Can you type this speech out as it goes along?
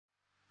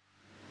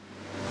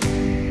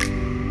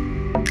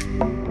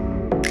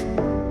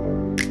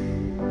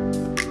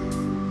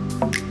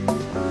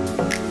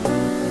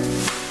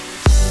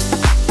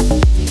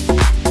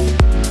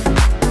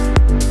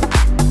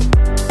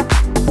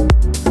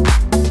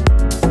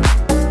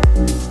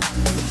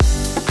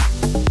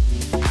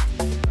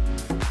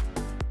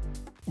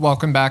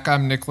Welcome back,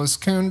 I'm Nicholas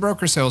Kuhn,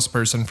 broker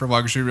salesperson for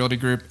Luxury Realty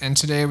Group, and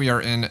today we are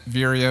in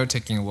Vireo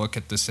taking a look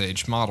at the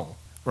Sage model.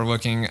 We're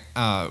looking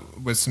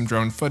with some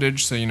drone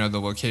footage so you know the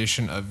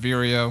location of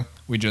Vireo.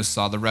 We just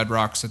saw the Red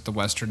Rocks at the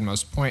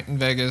westernmost point in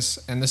Vegas,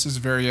 and this is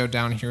Vireo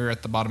down here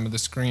at the bottom of the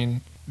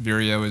screen.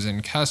 Vireo is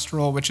in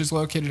Kestrel, which is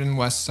located in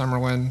West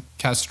Summerlin.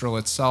 Kestrel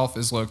itself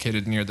is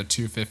located near the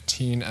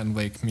 215 and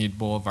Lake Mead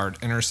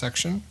Blvd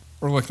intersection.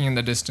 We're looking in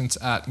the distance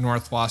at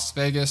North Las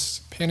Vegas,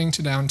 panning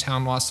to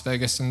downtown Las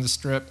Vegas in the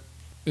Strip.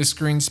 This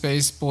green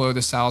space below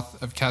the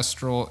south of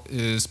Kestrel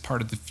is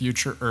part of the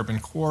future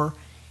urban core,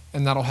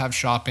 and that'll have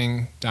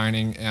shopping,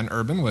 dining, and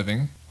urban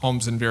living.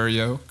 Homes in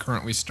Vireo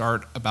currently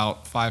start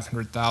about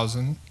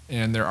 $500,000,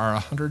 and there are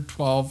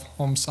 112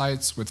 home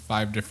sites with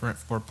 5 different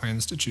floor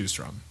plans to choose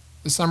from.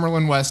 The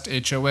Summerlin West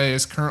HOA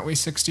is currently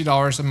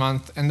 $60 a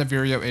month, and the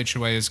Vireo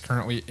HOA is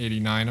currently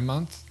 $89 a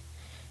month.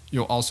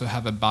 You'll also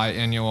have a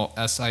biannual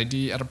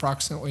SID at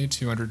approximately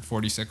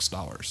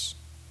 $246.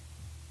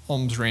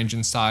 Homes range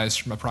in size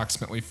from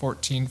approximately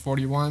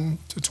 1441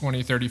 to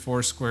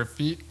 2034 square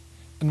feet,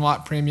 and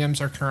lot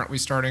premiums are currently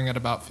starting at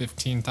about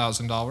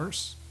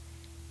 $15,000.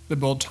 The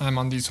build time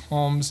on these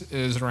homes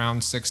is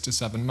around 6 to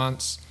 7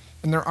 months,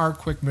 and there are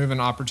quick move-in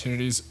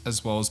opportunities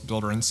as well as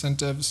builder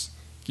incentives.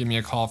 Give me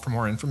a call for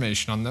more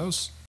information on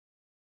those.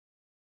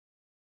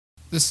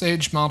 The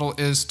Sage model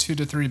is 2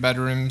 to 3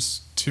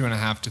 bedrooms,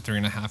 2.5 to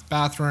 3.5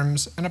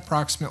 bathrooms, and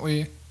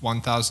approximately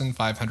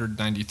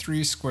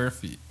 1,593 square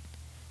feet.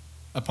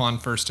 Upon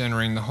first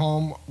entering the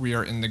home, we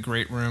are in the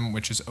great room,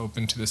 which is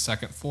open to the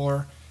second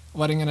floor,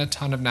 letting in a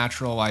ton of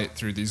natural light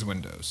through these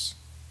windows.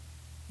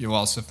 You'll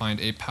also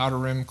find a powder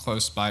room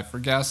close by for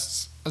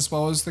guests, as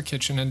well as the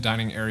kitchen and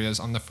dining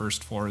areas on the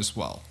first floor as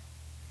well.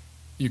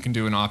 You can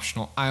do an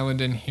optional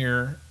island in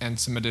here, and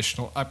some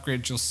additional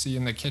upgrades you'll see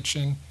in the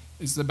kitchen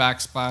is the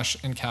backsplash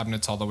and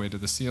cabinets all the way to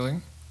the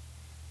ceiling.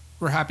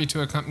 We're happy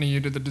to accompany you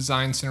to the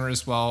design center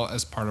as well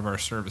as part of our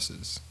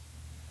services.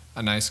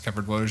 A nice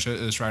covered loggia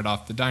is right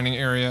off the dining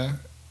area,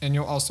 and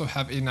you'll also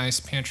have a nice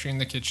pantry in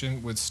the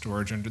kitchen with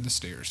storage under the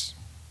stairs.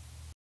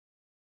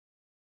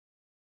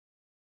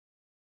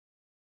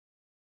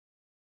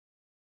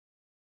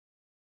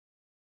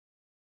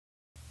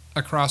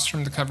 Across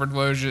from the covered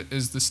loggia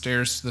is the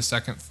stairs to the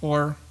second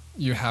floor.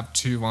 You have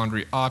 2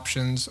 laundry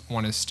options.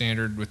 One is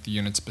standard with the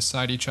units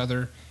beside each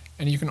other,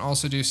 and you can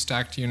also do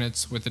stacked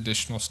units with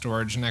additional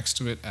storage next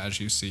to it as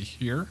you see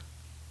here.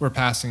 We're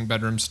passing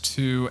bedrooms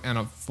 2 and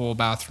a full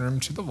bathroom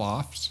to the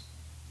loft.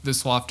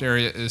 This loft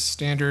area is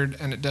standard,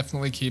 and it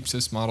definitely keeps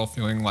this model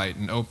feeling light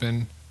and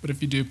open, but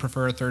if you do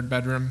prefer a 3rd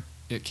bedroom,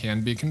 it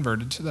can be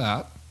converted to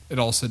that. It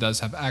also does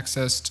have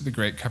access to the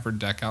great covered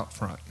deck out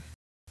front.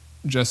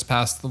 Just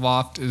past the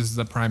loft is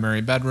the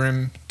primary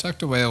bedroom,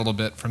 tucked away a little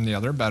bit from the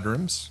other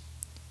bedrooms.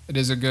 It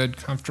is a good,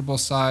 comfortable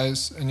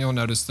size, and you'll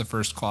notice the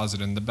first closet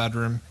in the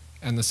bedroom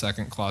and the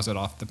second closet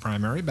off the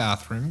primary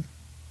bathroom.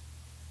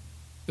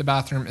 The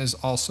bathroom is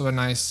also a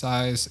nice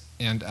size,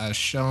 and as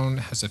shown,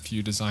 has a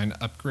few design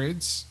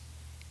upgrades.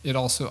 It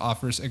also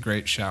offers a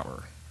great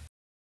shower.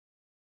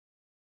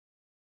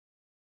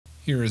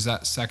 Here is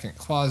that second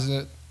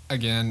closet,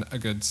 again, a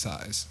good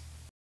size.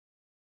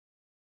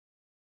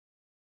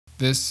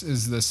 This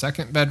is the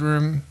second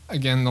bedroom.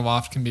 Again, the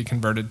loft can be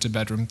converted to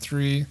bedroom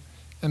 3,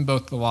 and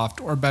both the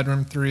loft or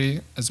bedroom 3,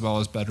 as well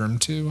as bedroom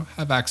 2,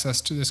 have access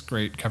to this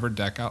great covered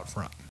deck out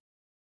front.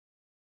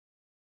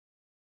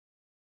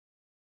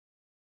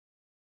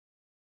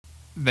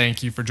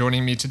 Thank you for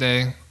joining me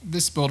today.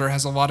 This builder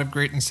has a lot of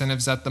great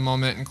incentives at the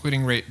moment,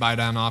 including rate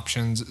buy-down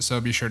options, so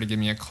be sure to give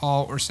me a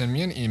call or send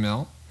me an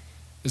email.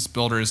 This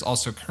builder is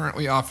also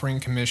currently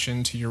offering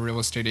commission to your real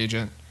estate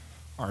agent.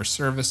 Our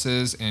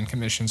services and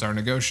commissions are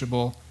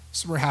negotiable,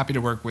 so we're happy to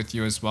work with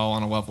you as well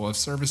on a level of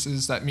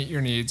services that meet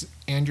your needs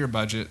and your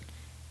budget,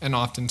 and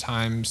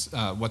oftentimes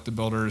what the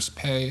builders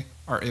pay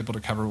are able to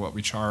cover what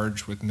we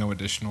charge with no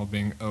additional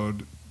being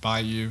owed by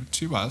you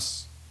to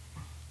us.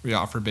 We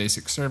offer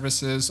basic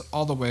services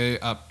all the way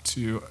up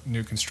to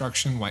new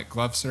construction, white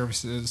glove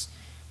services,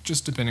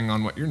 just depending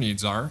on what your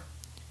needs are.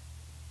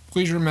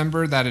 Please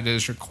remember that it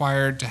is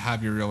required to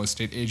have your real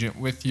estate agent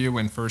with you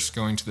when first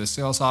going to the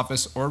sales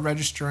office or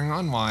registering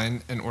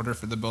online in order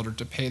for the builder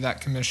to pay that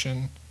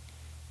commission.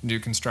 New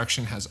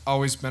construction has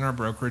always been our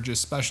brokerage's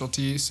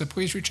specialty, so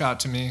please reach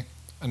out to me,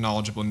 a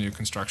knowledgeable new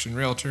construction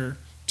realtor,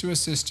 to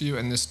assist you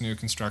in this new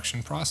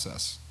construction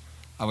process.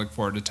 I look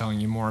forward to telling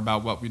you more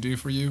about what we do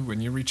for you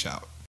when you reach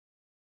out.